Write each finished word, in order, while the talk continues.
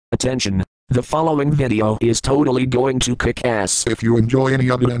Attention, the following video is totally going to kick ass. If you enjoy any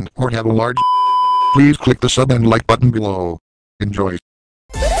of it or have a large, please click the sub and like button below. Enjoy.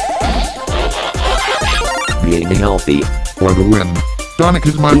 Being healthy. For the win. Sonic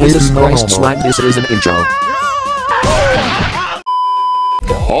is my way Jesus to Christ, normal. slime, this is an intro.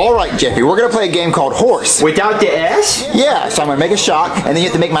 Alright, Jeffy, we're gonna play a game called Horse. Without the S? Yeah, so I'm gonna make a shot, and then you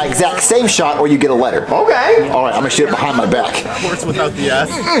have to make my exact same shot or you get a letter. Okay. Alright, I'm gonna shoot it behind my back. Horse without the S.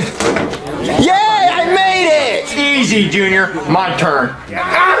 Yay! I made it! Easy, Junior. My turn.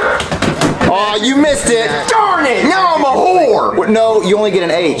 Aw, you missed it! Darn it! Now I'm a whore! Well, no, you only get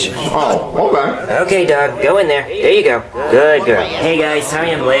an H. Oh, okay. Okay, dog, go in there. There you go. Good girl. Hey guys,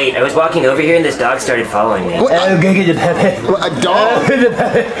 sorry I'm late. I was walking over here and this dog started following me. What, a dog?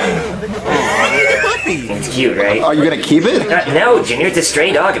 It's cute, right? Are you gonna keep it? No, Junior, it's a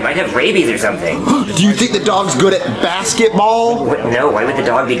stray dog. It might have rabies or something. Do you think the dog's good at basketball? No, why would the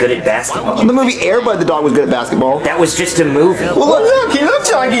dog be good at basketball? In the movie Air Bud, the dog was good at basketball. That was just a movie. Well, look, He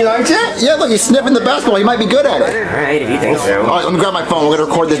looks like he likes it. yeah, look, he's sniffing the basketball. He might be good at it. Alright, if you think so. Alright, let me grab my phone. We're gonna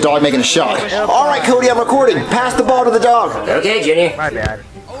record this dog making a shot. Alright, Cody, I'm recording. Pass the ball to the dog. Okay, Junior. My bad.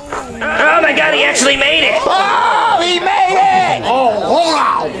 Oh my god, he actually made it! Oh, he made it! Oh,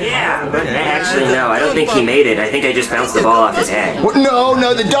 wow! Yeah, but actually no, I don't think he made it. I think I just bounced the ball off his head. Well,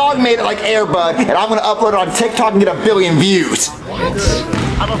 no, the dog made it like Air Bud, and I'm gonna upload it on TikTok and get 1 billion views.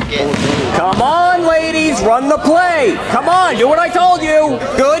 Come on, ladies, run the play. Come on, do what I told you.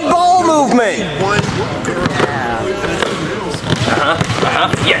 Good ball movement.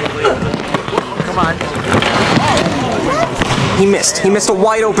 Yeah. Come on. He missed. He missed a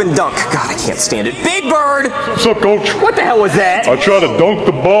wide open dunk. God, I can't stand it. Big Bird! What's up, Coach? What the hell was that? I tried to dunk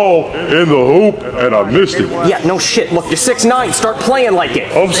the ball in the hoop, and I missed it. Yeah, no shit. Look, you're 6'9". Start playing like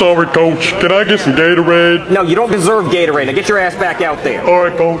it. I'm sorry, Coach. Can I get some Gatorade? No, you don't deserve Gatorade. Now get your ass back out there. All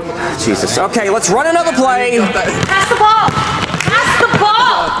right, Coach. Jesus. Okay, let's run another play. Pass the ball! Pass the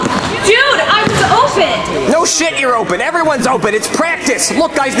ball! Dude, I was open! No shit, you're open. Everyone's open. It's practice.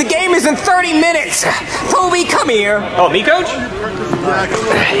 Look, guys, the game is in 30 minutes. Toby, come here. Oh, me, Coach?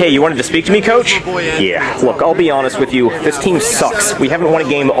 Hey, you wanted to speak to me, Coach? Yeah, look, I'll be honest with you. This team sucks. We haven't won a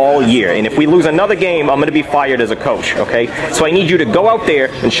game all year, and if we lose another game, I'm going to be fired as a coach, okay? So I need you to go out there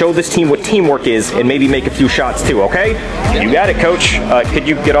and show this team what teamwork is, and maybe make a few shots too, okay? You got it, Coach. Could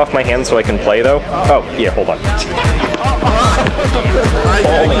you get off my hand so I can play, though? Oh, yeah, hold on.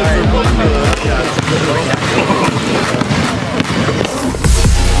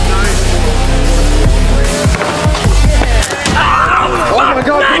 Oh my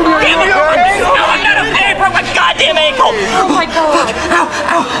god, No, I'm not okay. I broke my goddamn ankle. Oh my god.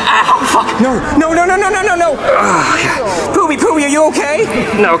 Ow, fuck. No. Pooby, are you okay?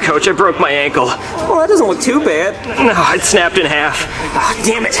 No, Coach, I broke my ankle. Well, that doesn't look too bad. No, it snapped in half.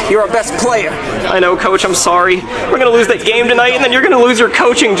 Damn it, you're our best player. I know, Coach, I'm sorry. We're going to lose that game tonight, and then you're going to lose your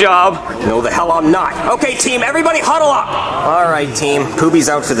coaching job. No, the hell I'm not. Okay, team, everybody huddle up. All right, team, Pooby's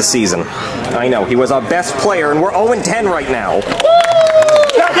out for the season. I know, he was our best player, and we're 0-10 right now.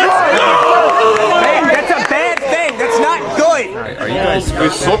 Hey, that's a bad thing. That's not good. Are you guys? We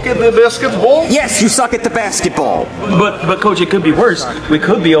suck at the basketball? Yes, you suck at the basketball. But Coach, it could be worse. We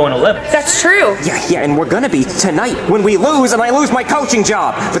could be 0-11. That's true. Yeah, and we're gonna be tonight when we lose and I lose my coaching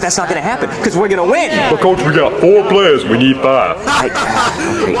job. But that's not gonna happen because we're gonna win. But, Coach, we got 4 players. We need 5.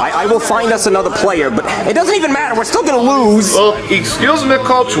 I will find us another player, but it doesn't even matter. We're still gonna lose. Excuse me,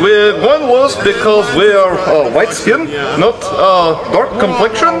 Coach. We one was because we are white skin, not dark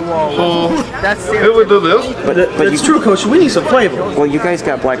complexion. So we will do this. But it's true, Coach. We need some flavor. Well, you guys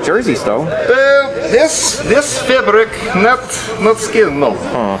got black jerseys, though. This fabric, not skin, no.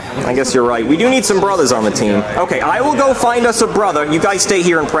 I guess you're right. We do need some brothers on the team. Okay, I will go find us a brother. You guys stay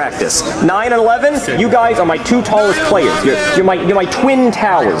here and practice. 9 and 11, you guys are my 2 tallest players. You're my twin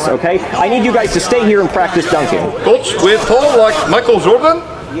towers, okay? I need you guys to stay here and practice dunking. Coach, we're tall like Michael Jordan.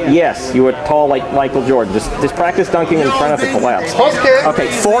 Yes, you were tall like Michael Jordan. Just practice dunking and try not to collapse. Okay.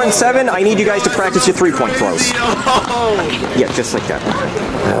 Okay, 4 and 7, I need you guys to practice your 3-point throws. Yeah, just like that.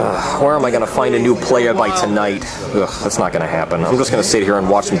 Where am I going to find a new player by tonight? Ugh, that's not going to happen. I'm just going to sit here and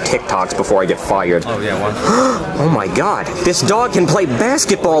watch some TikToks before I get fired. Oh yeah, one. Oh my god, this dog can play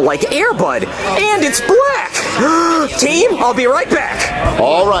basketball like Air Bud, and it's black! Team, I'll be right back!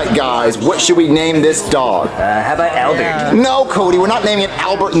 All right, guys, what should we name this dog? How about Albert? No, Cody, we're not naming it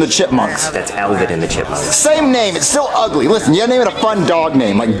Albert and the Chipmunks. That's Albert and the Chipmunks. Same name, it's still ugly. Listen, you gotta name it a fun dog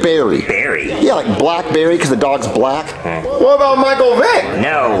name, like Barry. Barry? Yeah, like Blackberry, because the dog's black. What about Michael Vick?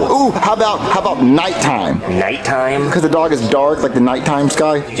 No. Ooh, how about Nighttime? Nighttime? Because the dog is dark, like the nighttime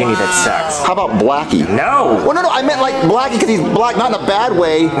sky. Jimmy, that sucks. How about Blackie? No. Well, no, I meant like Blackie because he's black, not in a bad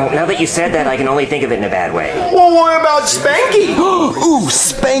way. Well, now that you said that, I can only think of it in a bad way. Well, what about Spanky? Ooh,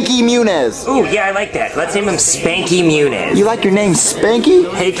 Spanky Muniz. Ooh, yeah, I like that. Let's name him Spanky Muniz. You like your name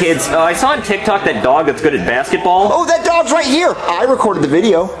Spanky? Hey kids, I saw on TikTok that dog that's good at basketball. Oh, that dog's right here. I recorded the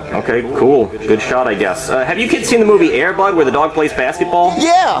video. Okay, cool. Good shot, I guess. Have you kids seen the movie Air Bud where the dog plays basketball?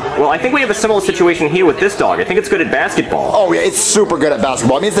 Yeah. Well, I think we have a similar situation here with this dog. I think it's good at basketball. Oh, yeah, it's super good at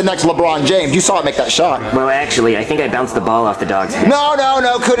basketball. I mean, it's the next LeBron James. You saw it make that shot. Well, actually, I think I bounced the ball off the dog's head. No,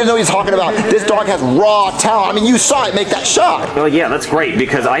 couldn't know what he's talking about. This dog has raw talent. I mean, you saw it make that shot. Well, yeah, that's great,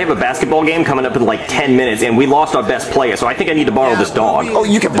 because I have a basketball game coming up in like 10 minutes, and we lost our best player, so I think I need to borrow this dog. Oh,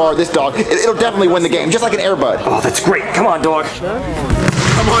 you can borrow this dog. It'll definitely win the game, just like an Air Bud. Oh, that's great. Come on, dog.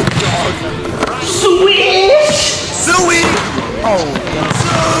 Come on, dog. Sweet!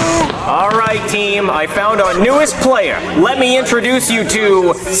 All right, team. I found our newest player. Let me introduce you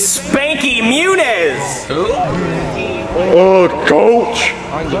to Spanky Muniz. Coach,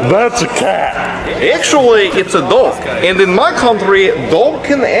 that's a cat. Actually, it's a dog. And in my country, dog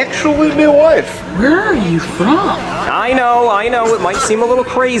can actually be wife. Where are you from? I know, it might seem a little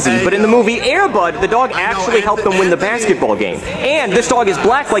crazy, but in the movie Air Bud, the dog actually helped them win the basketball game. And this dog is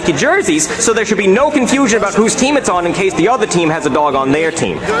black like your jerseys, so there should be no confusion about whose team it's on in case the other team has a dog on their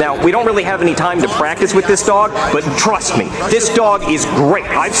team. Now, we don't really have any time to practice with this dog, but trust me, this dog is great.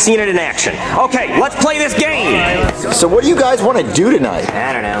 I've seen it in action. Okay, let's play this game! So what do you guys want to do tonight?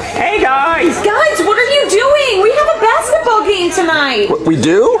 I don't know. Hey, guys! Guys, what are you doing? We have a basketball game tonight. What, we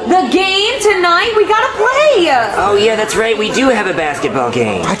do? The game tonight? We gotta play. Oh, yeah, that's right. We do have a basketball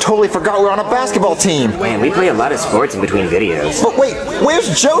game. I totally forgot we're on a basketball team. Man, we play a lot of sports in between videos. But wait,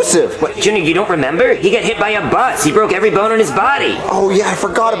 where's Joseph? What, Junior, you don't remember? He got hit by a bus. He broke every bone in his body. Oh yeah, I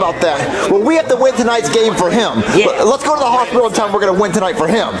forgot about that. Well, we have to win tonight's game for him. Yeah. Let's go to the hospital and tell him we're going to win tonight for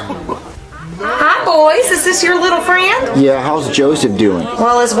him. Hi, boys. Is this your little friend? Yeah, how's Joseph doing?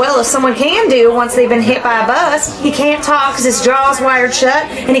 Well as someone can do once they've been hit by a bus. He can't talk because his jaw's wired shut,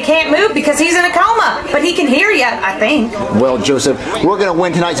 and he can't move because he's in a coma. But he can hear you, I think. Well, Joseph, we're going to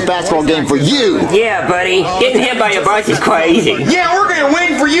win tonight's basketball game for you. Yeah, buddy. Getting hit by a bus is quite easy. Yeah, we're gonna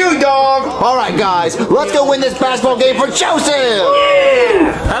win for you, dog! All right, guys, let's go win this basketball game for Joseph.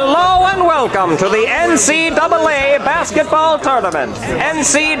 Yeah. Hello and welcome to the NCAA basketball tournament.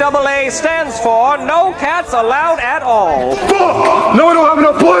 NCAA stands for No Cats Allowed at All. Fuck! No, I don't have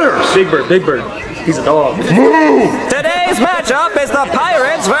enough players! Big Bird. He's a dog. Today's matchup is the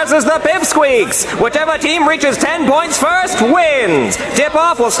Pirates versus the Pipsqueaks. Whichever team reaches 10 points first wins.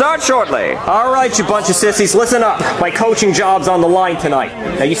 Tip-off will start shortly. All right, you bunch of sissies, listen up. My coaching job's on the line tonight.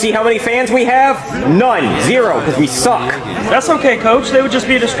 Now, you see how many fans we have? None. 0, because we suck. That's okay, Coach. They would just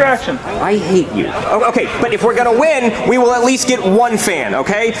be a distraction. I hate you. Oh, okay, but if we're gonna win, we will at least get one fan,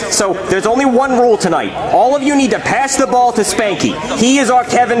 okay? So, there's only one rule tonight. All of you need to pass the ball to Spanky. He is our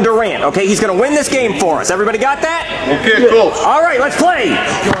Kevin Durant, okay? He's gonna win this game for us. Everybody got that? Okay, coach. All right, let's play.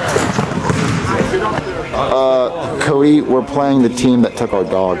 Cody, we're playing the team that took our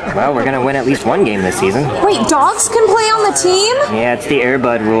dog. Well, we're gonna win at least one game this season. Wait, dogs can play on the team? Yeah, it's the Air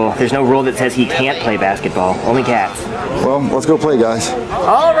Bud rule. There's no rule that says he can't play basketball. Only cats. Well, let's go play, guys.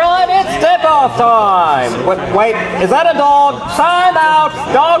 All right, it's tip-off time. Wait, is that a dog? Time out.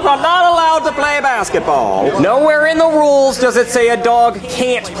 Dogs are not allowed to play basketball. Nowhere in the rules does it say a dog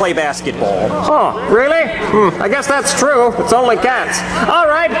can't play basketball. Huh, really? I guess that's true. It's only cats. All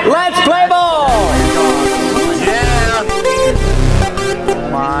right, let's play ball. Yeah.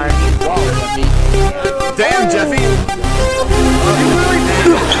 Come on. Damn, Jeffy.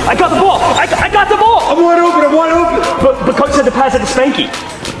 I got the ball. I got the ball. I'm wide open. But Coach said to pass it to Spanky.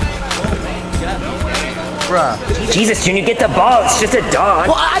 Bruh. Jesus, Junior, get the ball. It's just a dog.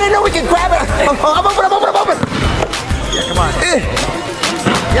 Well, I didn't know we could grab it. I'm open. Yeah, come on.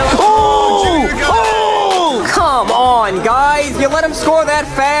 Oh! Come on, guys. You let him score that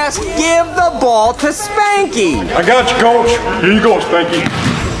fast. Give the ball to Spanky. I got you, coach. Here you go, Spanky.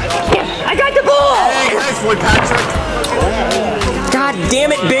 I got the ball. Hey, nice one, Patrick. God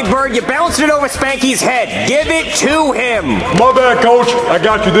damn it, Big Bird. You bounced it over Spanky's head. Give it to him. My bad, coach. I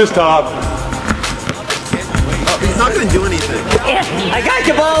got you this time. Oh, he's not gonna do anything. I got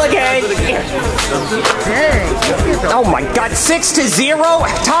the ball again. Oh my God, 6-0.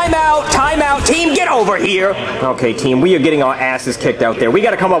 Timeout, timeout. Team, get over here. Okay, team, we are getting our asses kicked out there. We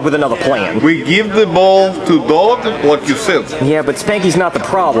got to come up with another plan. We give the ball to dog, like you said. Yeah, but Spanky's not the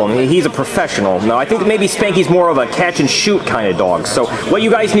problem. He's a professional. No, I think that maybe Spanky's more of a catch and shoot kind of dog. So what you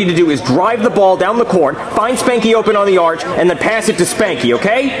guys need to do is drive the ball down the court, find Spanky open on the arch, and then pass it to Spanky,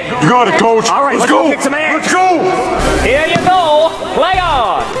 okay? You got it, coach. All right, let's go kick some ass. Let's go. Here you go. Play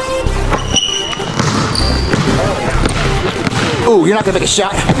on. Ooh, you're not gonna make a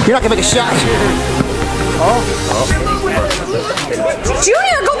shot. You're not gonna make a shot.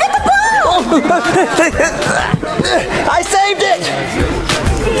 Junior, go get the ball! I saved it!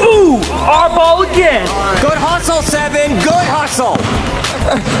 Ooh, our ball again. Good hustle, Seven. Good hustle.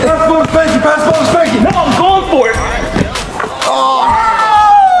 Pass the ball to Spanky. Pass the ball to Spanky. No, I'm going for it.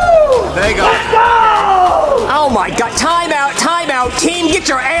 Oh! There you go. Let's go! Oh my God, timeout, timeout. Team, get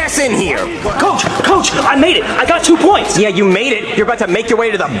your ass in here. Coach, I made it. I got 2 points. Yeah, you made it. You're about to make your way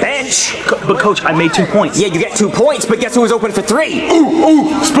to the bench. But Coach, I made 2 points. Yeah, you get 2 points, but guess who was open for 3?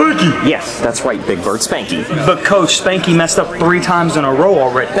 Ooh, Spanky. Yes, that's right, Big Bird, Spanky. But Coach, Spanky messed up 3 times in a row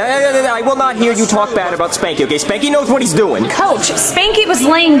already. I will not hear you talk bad about Spanky, okay? Spanky knows what he's doing. Coach, Spanky was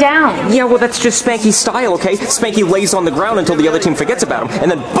laying down. Yeah, well, that's just Spanky's style, okay? Spanky lays on the ground until the other team forgets about him, and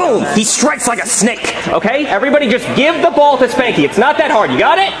then boom, he strikes like a snake, okay? Everybody just give the ball to Spanky. It's not that hard. You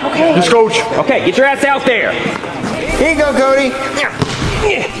got it? Okay. Yes, coach. Okay, get your ass out there. Here you go, Cody.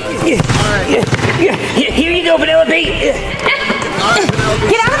 Here you go, Penelope. Get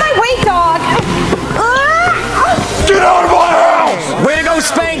out of my way, dog. Get out of my house. Way to go,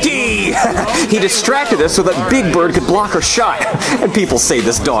 Spanky! He distracted us so that Big Bird could block her shot. And people say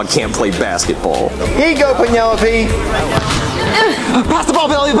this dog can't play basketball. Here you go, Penelope. Pass the ball,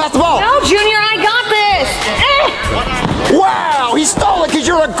 Penelope. Pass the ball. No, Junior, I got this. Wow, he stole it because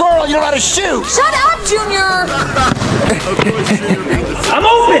you're a girl and you don't know how to shoot. Shut up, Junior. I'm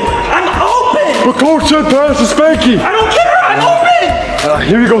open. I'm open. But coach said pass to Spanky. I don't care. I'm open.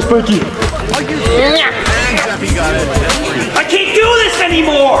 Here you go, Spanky. I can't do this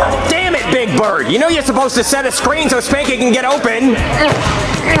anymore. Damn it, Big Bird! You know you're supposed to set a screen so Spanky can get open.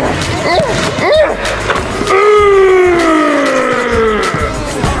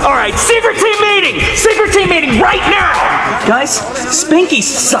 All right, secret team meeting. Secret team meeting right now. Guys, Spanky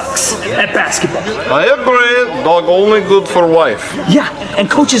sucks at basketball. I agree, dog only good for wife. Yeah, and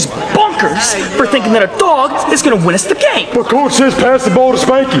Coach is bonkers for thinking that a dog is going to win us the game. But coach says pass the ball to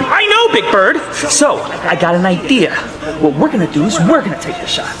Spanky. I know, Big Bird. So, I got an idea. What we're going to do is we're going to take the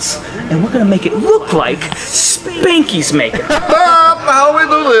shots. And we're going to make it look like Spanky's making. How we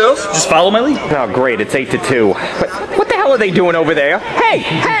do this? Just follow my lead. Oh, great, it's 8-2. But what the hell are they doing over there? Hey,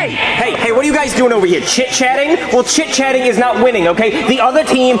 what are you guys doing over here? Chit-chatting? Well, chit-chatting is not winning, okay? The other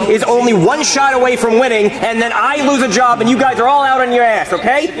team is only 1 shot away from winning, and then I lose a job, and you guys are all out on your ass,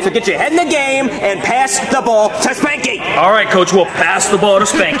 okay? So get your head in the game and pass the ball to Spanky. All right, Coach, we'll pass the ball to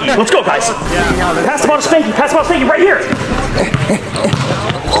Spanky. Let's go, guys. Pass the ball to Spanky. Pass the ball to Spanky right here.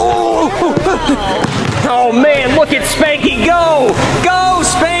 Oh, man, look at Spanky go! Go,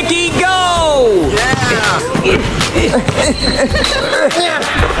 Spanky, go!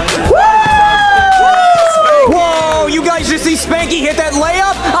 Whoa, you guys just see Spanky hit that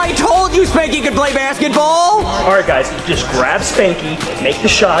layup? I told you Spanky could play basketball! All right, guys, just grab Spanky, make the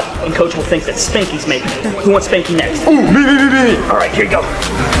shot, and Coach will think that Spanky's making it. Who wants Spanky next? Ooh, me. All right, here you go.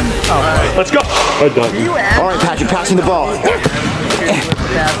 Let's go. I'm done. All right, Patrick, passing the ball.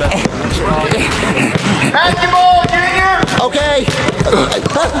 Pass the ball, Junior. Okay.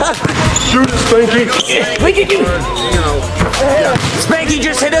 Shoot it, Spanky. Spanky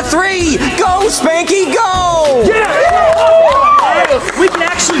just hit a 3! Go, Spanky, go! Yeah! We can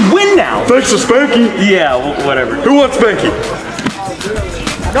actually win now. Thanks to Spanky. Yeah, whatever. Who wants Spanky?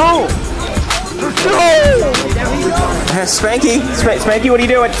 No. Spanky, what are you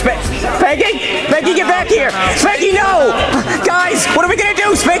doing? Spanky, get back here! Spanky, no! Guys, what are we gonna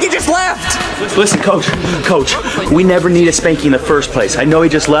do? Spanky just left! Listen, Coach, we never needed Spanky in the first place. I know he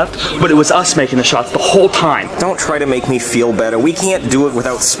just left, but it was us making the shots the whole time. Don't try to make me feel better. We can't do it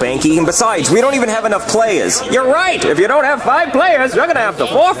without Spanky, and besides, we don't even have enough players. You're right! If you don't have 5 players, you're gonna have to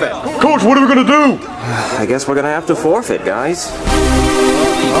forfeit. Coach, what are we gonna do? I guess we're gonna have to forfeit, guys.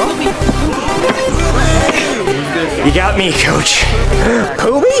 You got me, Coach.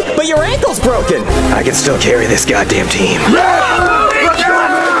 Poobie? But your ankle's broken. I can still carry this goddamn team. Yeah!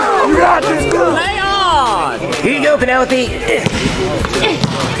 You got this, girl. Lay on! Here you go, Penelope.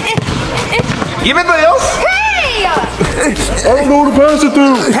 Give it to us. Hey! I don't know who to pass it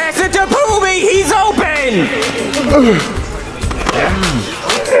to. Pass it to Poobie! He's open!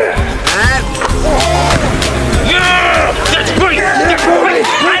 Yeah! That's great! That's great!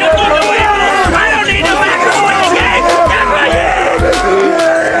 I don't need to win! I don't need to back away again!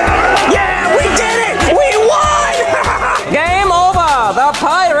 Yeah, we did it! We won! Game over! The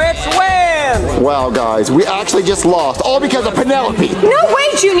Pirates win! Wow, guys, we actually just lost, all because of Penelope. No way,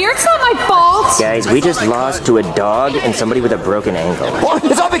 Junior. It's not my fault. Guys, we just lost to a dog and somebody with a broken ankle. What?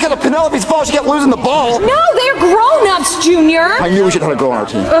 It's not because of Penelope's fault she kept losing the ball. No, they're grown-ups, Junior. I knew we should have a girl on our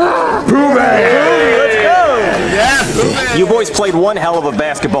team. Let's go! Yeah! You boys played one hell of a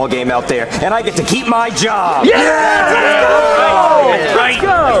basketball game out there, and I get to keep my job! Let's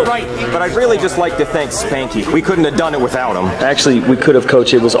go! Right. But I'd really just like to thank Spanky. We couldn't have done it without him. Actually, we could have,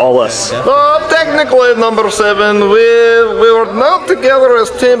 Coach. It was all us. Technically, number 7, we were not together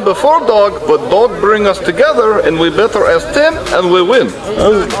as team before Dog, but Dog bring us together, and we better as team, and we win.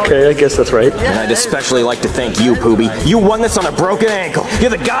 Okay, I guess that's right. And I'd especially like to thank you, Poobie. You won this on a broken ankle.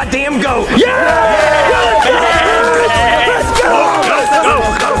 You're the goddamn GOAT! Yeah!